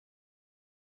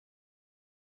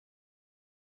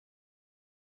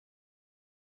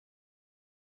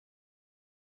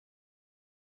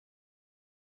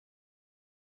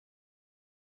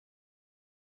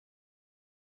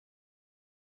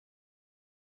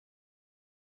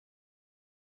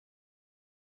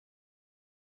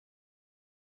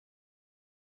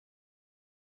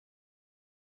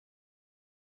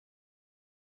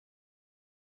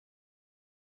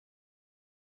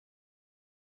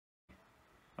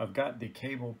I've got the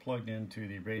cable plugged into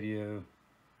the radio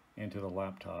and to the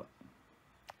laptop,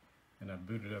 and I've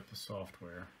booted up the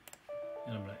software,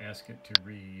 and I'm going to ask it to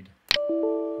read.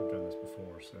 I've done this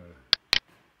before, so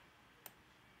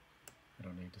I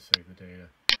don't need to save the data.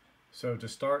 So to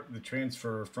start the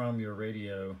transfer from your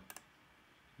radio,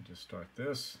 you just start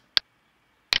this,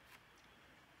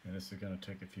 and this is going to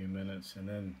take a few minutes, and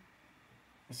then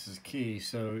this is key,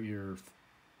 so your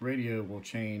radio will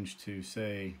change to,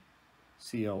 say,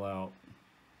 CL out,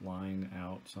 line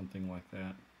out, something like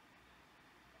that,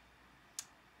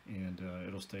 and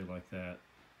it'll stay like that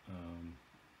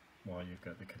while you've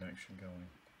got the connection going.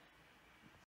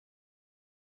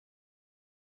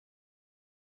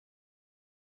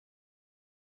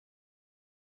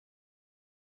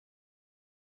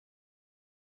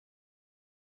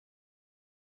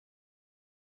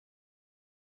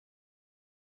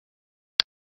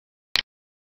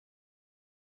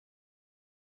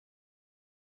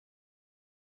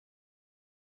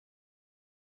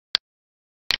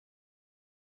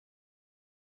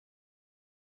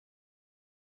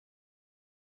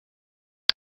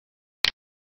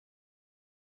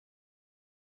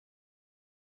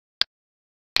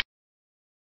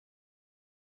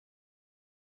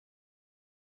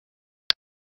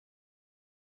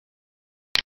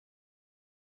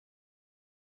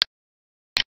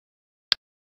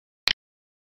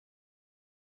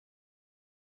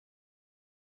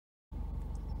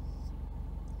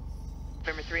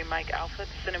 Number 3, Mike Alpha,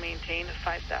 descend and maintain at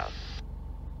 5,000.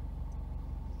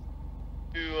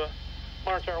 To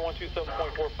monitor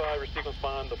 127.45, your sequence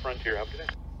behind the Frontier. Have a good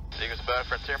day. Sequence behind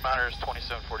Frontier, monitor is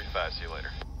 2745. See you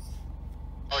later.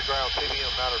 Holly ground,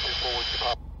 CBM, matter 24 weeks to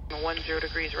pop. 10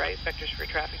 degrees right, vectors for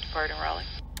traffic departing Raleigh.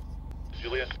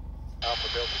 Juliet, Alpha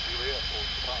Delta Juliet, forward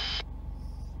to pop.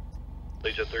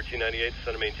 Legion 1398,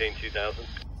 descend and maintain 2000. 2000,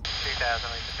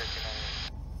 Legion 1398.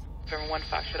 Number 1,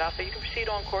 Foxtrot Alpha, you can proceed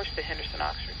on course to Henderson,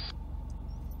 Oxford.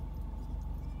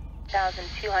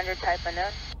 1,200, type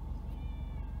unknown.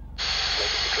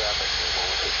 Looking for traffic,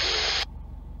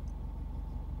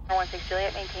 416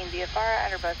 Juliet, maintain VFR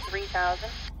at or above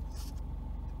 3,000.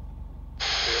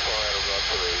 VFR at or above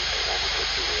 3,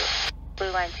 116 Juliet.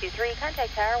 Blue line 23,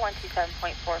 contact tower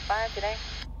 127.45 today.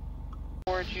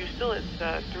 Towards you, still it's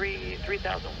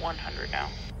 3,100 now.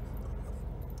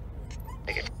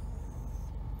 Take it.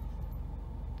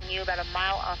 You about a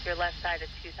mile off your left side of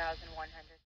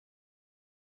 2,100.